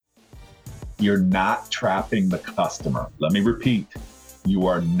You're not trapping the customer. Let me repeat. You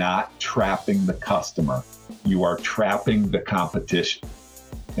are not trapping the customer. You are trapping the competition.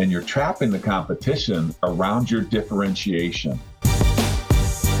 And you're trapping the competition around your differentiation.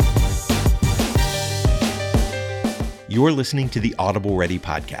 You're listening to the Audible Ready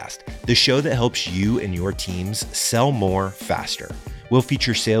podcast, the show that helps you and your teams sell more faster. We'll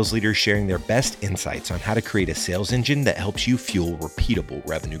feature sales leaders sharing their best insights on how to create a sales engine that helps you fuel repeatable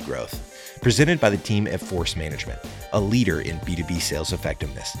revenue growth. Presented by the team at Force Management, a leader in B2B sales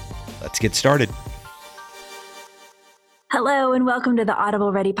effectiveness. Let's get started. Hello, and welcome to the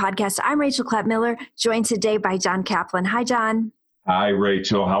Audible Ready podcast. I'm Rachel Clapp-Miller, joined today by John Kaplan. Hi, John. Hi,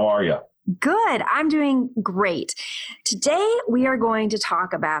 Rachel. How are you? Good. I'm doing great. Today, we are going to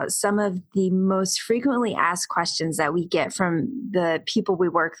talk about some of the most frequently asked questions that we get from the people we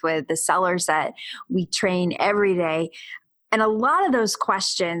work with, the sellers that we train every day. And a lot of those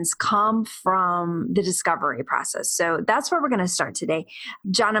questions come from the discovery process. So that's where we're going to start today.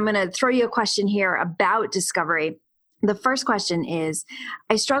 John, I'm going to throw you a question here about discovery. The first question is,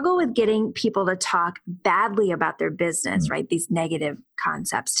 I struggle with getting people to talk badly about their business, right? These negative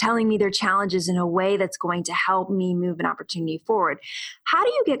concepts, telling me their challenges in a way that's going to help me move an opportunity forward. How do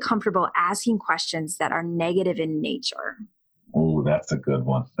you get comfortable asking questions that are negative in nature? Oh, that's a good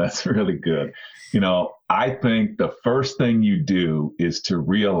one. That's really good. I think the first thing you do is to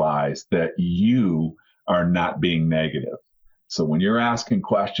realize that you are not being negative. So when you're asking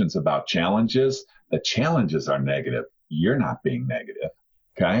questions about challenges, the challenges are negative. You're not being negative.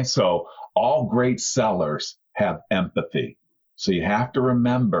 Okay. So all great sellers have empathy. So you have to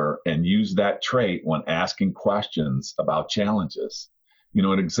remember and use that trait when asking questions about challenges.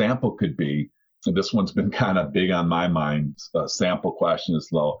 An example could be, and this one's been kind of big on my mind, sample question is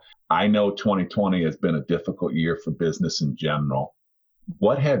low. I know 2020 has been a difficult year for business in general.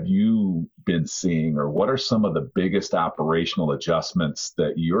 What have you been seeing, or what are some of the biggest operational adjustments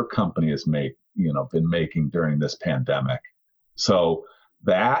that your company has been making during this pandemic? So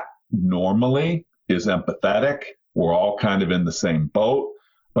that normally is empathetic. We're all kind of in the same boat,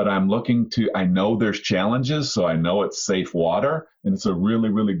 but I know there's challenges, so I know it's safe water, and it's a really,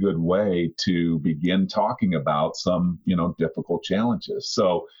 really good way to begin talking about some, difficult challenges.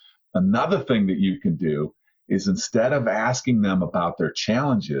 So another thing that you can do is, instead of asking them about their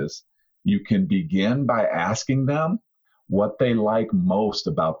challenges, you can begin by asking them what they like most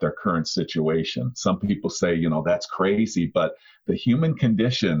about their current situation. Some people say, that's crazy, but the human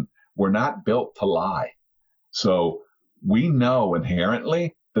condition, we're not built to lie. So we know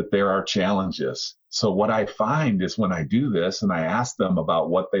inherently that there are challenges. So what I find is, when I do this and I ask them about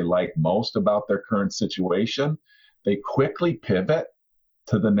what they like most about their current situation, they quickly pivot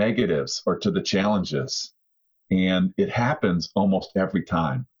to the negatives or to the challenges. And it happens almost every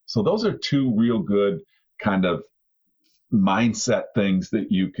time. So those are two real good kind of mindset things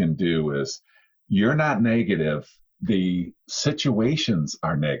that you can do. Is you're not negative, the situations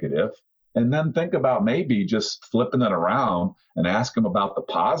are negative. And then think about maybe just flipping it around and ask them about the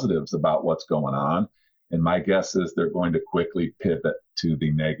positives about what's going on. And my guess is they're going to quickly pivot to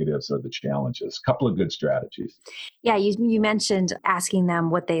the negatives or the challenges. A couple of good strategies. Yeah, you mentioned asking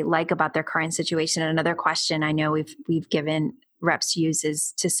them what they like about their current situation. Another question I know we've given reps to use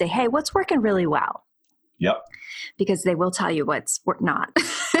is to say, hey, what's working really well? Yep. Because they will tell you what's not.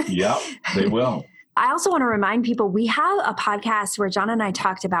 Yep, they will. I also want to remind people, we have a podcast where John and I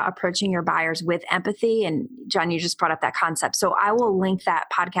talked about approaching your buyers with empathy. And John, you just brought up that concept. So I will link that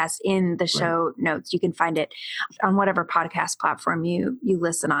podcast in the show notes. You can find it on whatever podcast platform you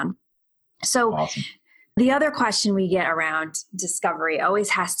listen on. So awesome. The other question we get around discovery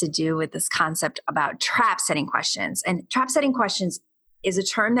always has to do with this concept about trap setting questions. And trap setting questions is a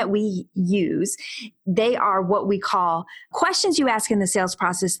term that we use. They are what we call questions you ask in the sales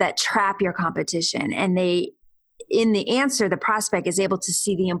process that trap your competition. And in the answer, the prospect is able to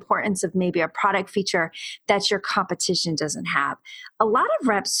see the importance of maybe a product feature that your competition doesn't have. A lot of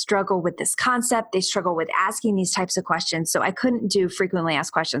reps struggle with this concept. They struggle with asking these types of questions. So I couldn't do frequently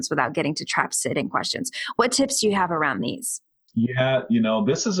asked questions without getting to trap setting questions. What tips do you have around these? Yeah,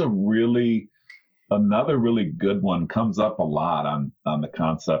 this is another really good one. Comes up a lot on the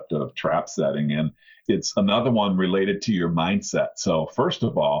concept of trap setting, and it's another one related to your mindset. So first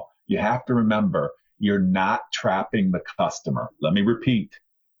of all, you have to remember, you're not trapping the customer. Let me repeat,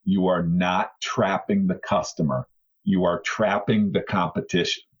 you are not trapping the customer. You are trapping the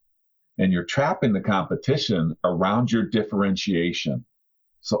competition. And you're trapping the competition around your differentiation.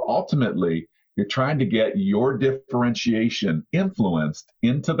 So ultimately, you're trying to get your differentiation influenced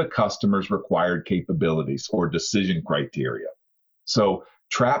into the customer's required capabilities or decision criteria. So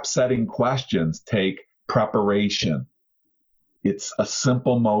trap setting questions take preparation. It's a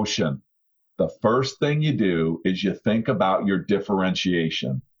simple motion. The first thing you do is you think about your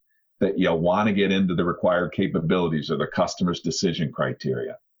differentiation, that you want to get into the required capabilities or the customer's decision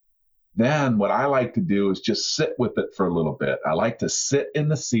criteria. Then what I like to do is just sit with it for a little bit. I like to sit in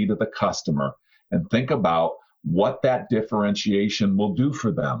the seat of the customer and think about what that differentiation will do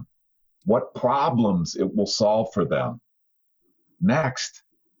for them, what problems it will solve for them. Next,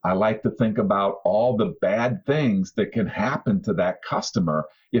 I like to think about all the bad things that can happen to that customer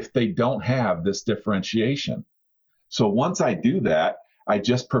if they don't have this differentiation. So once I do that, I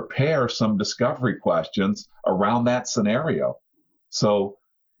just prepare some discovery questions around that scenario. So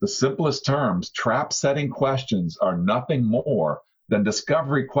the simplest terms, trap setting questions are nothing more than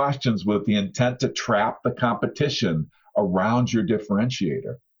discovery questions with the intent to trap the competition around your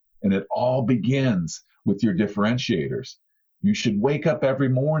differentiator. And it all begins with your differentiators. You should wake up every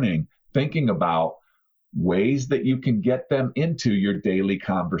morning thinking about ways that you can get them into your daily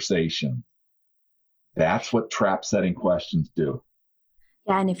conversation. That's what trap setting questions do.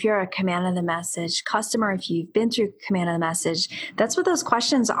 Yeah, and if you're a command of the message customer, if you've been through command of the message, that's what those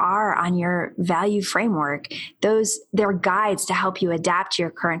questions are on your value framework. They're guides to help you adapt to your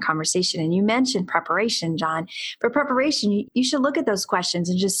current conversation. And you mentioned preparation, John. For preparation, you should look at those questions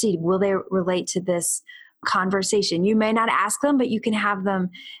and just see, will they relate to this conversation? You may not ask them, but you can have them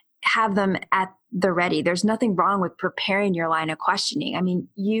at the ready. There's nothing wrong with preparing your line of questioning. I mean,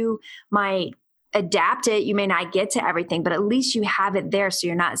 you might adapt it. You may not get to everything, but at least you have it there. So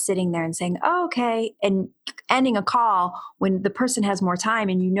you're not sitting there and saying, oh, okay, and ending a call when the person has more time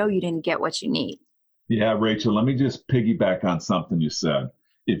and you didn't get what you need. Yeah, Rachel, let me just piggyback on something you said.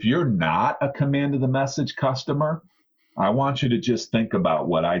 If you're not a command of the message customer, I want you to just think about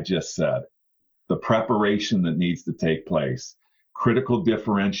what I just said. The preparation that needs to take place, critical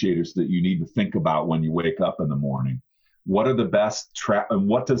differentiators that you need to think about when you wake up in the morning. What are the best and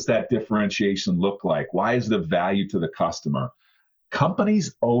what does that differentiation look like? Why is the value to the customer?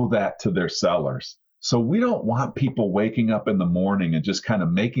 Companies owe that to their sellers. So we don't want people waking up in the morning and just kind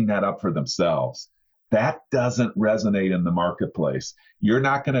of making that up for themselves. That doesn't resonate in the marketplace. You're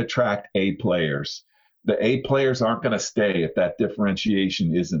not going to attract A players. The A players aren't going to stay if that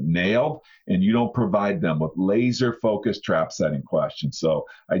differentiation isn't nailed and you don't provide them with laser focused trap setting questions. So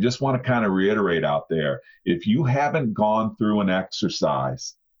I just want to kind of reiterate out there, if you haven't gone through an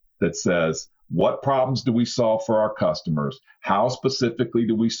exercise that says, what problems do we solve for our customers? How specifically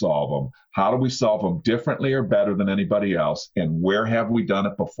do we solve them? How do we solve them differently or better than anybody else? And where have we done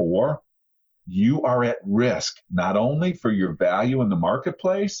it before? You are at risk, not only for your value in the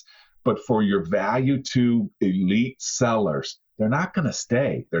marketplace, but for your value to elite sellers. They're not going to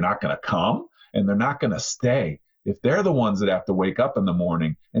stay. They're not going to come, and they're not going to stay if they're the ones that have to wake up in the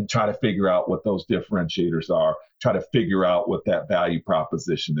morning and try to figure out what those differentiators are, try to figure out what that value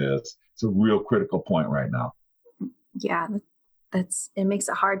proposition is. It's a real critical point right now. Yeah, it makes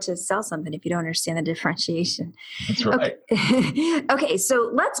it hard to sell something if you don't understand the differentiation. That's right. Okay, so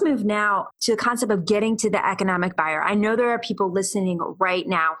let's move now to the concept of getting to the economic buyer. I know there are people listening right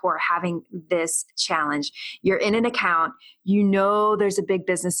now who are having this challenge. You're in an account, there's a big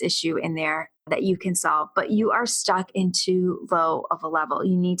business issue in there that you can solve, but you are stuck in too low of a level.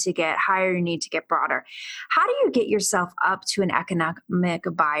 You need to get higher, you need to get broader. How do you get yourself up to an economic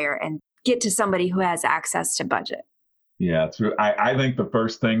buyer and get to somebody who has access to budget? Yeah, I think the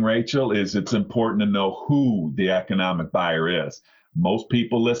first thing, Rachel, is it's important to know who the economic buyer is. Most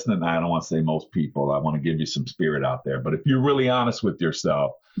people listening, I don't want to say most people, I want to give you some spirit out there. But if you're really honest with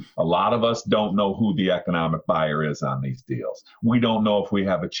yourself, a lot of us don't know who the economic buyer is on these deals. We don't know if we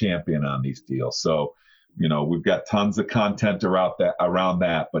have a champion on these deals. So, we've got tons of content around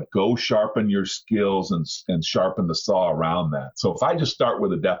that, but go sharpen your skills and sharpen the saw around that. So if I just start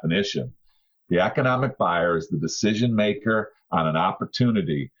with a definition, the economic buyer is the decision maker on an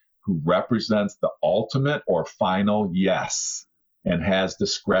opportunity who represents the ultimate or final yes and has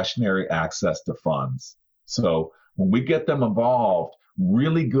discretionary access to funds. So when we get them involved,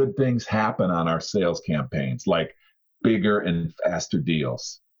 really good things happen on our sales campaigns, like bigger and faster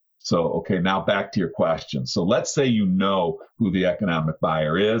deals. So, okay, now back to your question. So let's say you know who the economic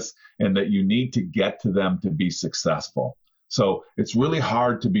buyer is and that you need to get to them to be successful. So it's really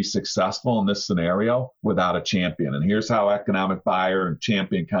hard to be successful in this scenario without a champion. And here's how economic buyer and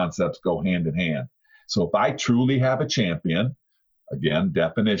champion concepts go hand in hand. So if I truly have a champion, again,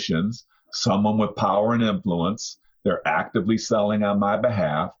 definitions, someone with power and influence, they're actively selling on my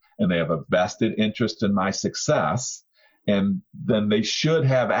behalf, and they have a vested interest in my success, and then they should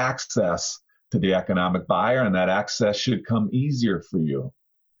have access to the economic buyer, and that access should come easier for you.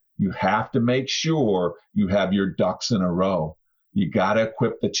 You have to make sure you have your ducks in a row. You got to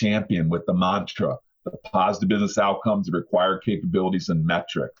equip the champion with the mantra, the positive business outcomes, the required capabilities and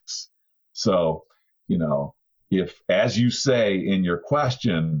metrics. So, if, as you say in your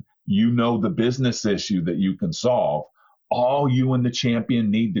question, the business issue that you can solve, all you and the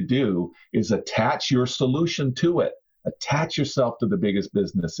champion need to do is attach your solution to it. Attach yourself to the biggest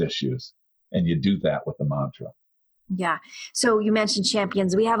business issues. And you do that with the mantra. Yeah. So you mentioned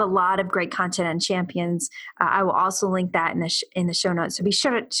champions. We have a lot of great content on champions. I will also link that in the show notes. So be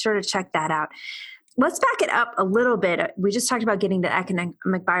sure to check that out. Let's back it up a little bit. We just talked about getting the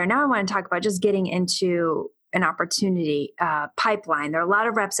economic buyer. Now I want to talk about just getting into an opportunity pipeline. There are a lot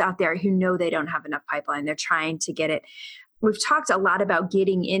of reps out there who know they don't have enough pipeline. They're trying to get it. We've talked a lot about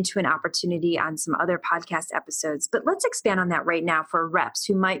getting into an opportunity on some other podcast episodes, but let's expand on that right now for reps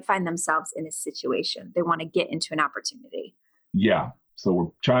who might find themselves in a situation. They want to get into an opportunity. Yeah. So we're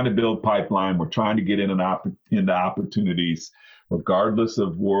trying to build pipeline. We're trying to get into opportunities, regardless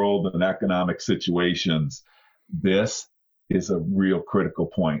of world and economic situations. This is a real critical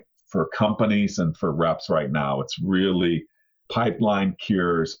point for companies and for reps right now. It's really pipeline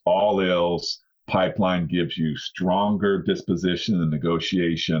cures all ills. Pipeline gives you stronger disposition and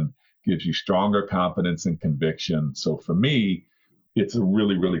negotiation, gives you stronger confidence and conviction. So for me, it's a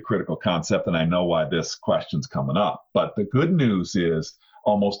really, really critical concept, and I know why this question's coming up. But the good news is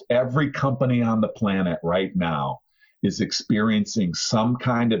almost every company on the planet right now is experiencing some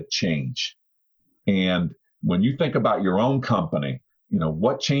kind of change. And when you think about your own company,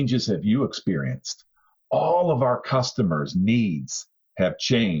 what changes have you experienced? All of our customers' needs have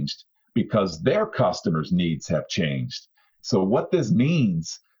changed because their customers' needs have changed. So what this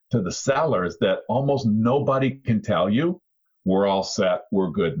means to the seller is that almost nobody can tell you, we're all set, we're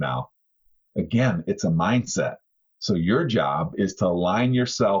good now. Again, it's a mindset. So your job is to align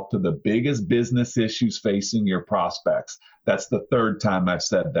yourself to the biggest business issues facing your prospects. That's the third time I've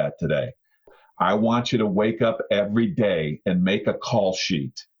said that today. I want you to wake up every day and make a call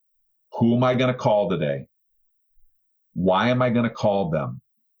sheet. Who am I going to call today? Why am I going to call them?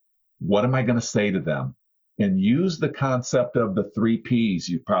 What am I going to say to them? And use the concept of the 3 Ps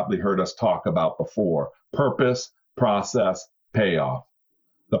you've probably heard us talk about before: purpose, process, payoff.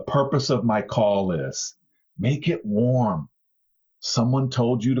 The purpose of my call is make it warm. Someone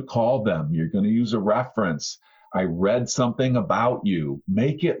told you to call them. You're going to use a reference. I read something about you.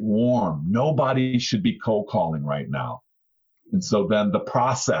 Make it warm. Nobody should be cold calling right now. And so then the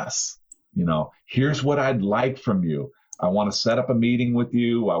process, here's what I'd like from you. I want to set up a meeting with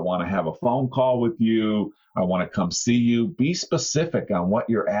you. I want to have a phone call with you. I want to come see you. Be specific on what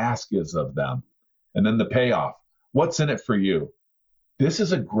your ask is of them. And then the payoff. What's in it for you? This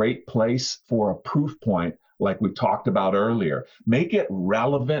is a great place for a proof point like we talked about earlier. Make it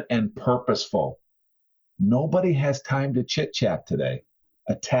relevant and purposeful. Nobody has time to chit-chat today.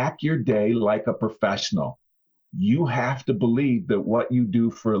 Attack your day like a professional. You have to believe that what you do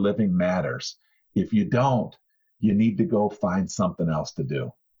for a living matters. If you don't, you need to go find something else to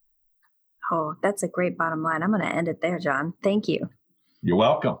do. Oh, that's a great bottom line. I'm going to end it there, John. Thank you. You're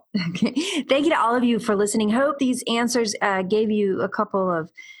welcome. Okay. Thank you to all of you for listening. Hope these answers gave you a couple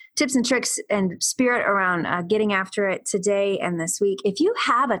of tips and tricks and spirit around getting after it today and this week. If you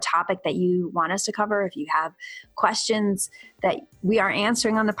have a topic that you want us to cover, if you have questions that we are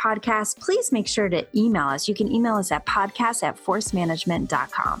answering on the podcast, please make sure to email us. You can email us at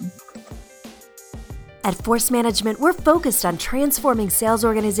podcast@forcemanagement.com. At Force Management, we're focused on transforming sales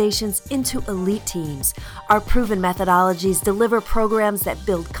organizations into elite teams. Our proven methodologies deliver programs that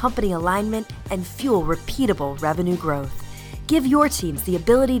build company alignment and fuel repeatable revenue growth. Give your teams the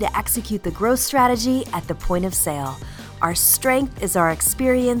ability to execute the growth strategy at the point of sale. Our strength is our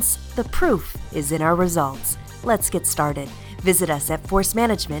experience. The proof is in our results. Let's get started. Visit us at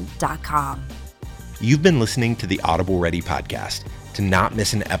forcemanagement.com. You've been listening to the Audible Ready podcast. To not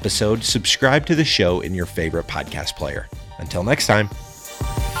miss an episode, subscribe to the show in your favorite podcast player. Until next time.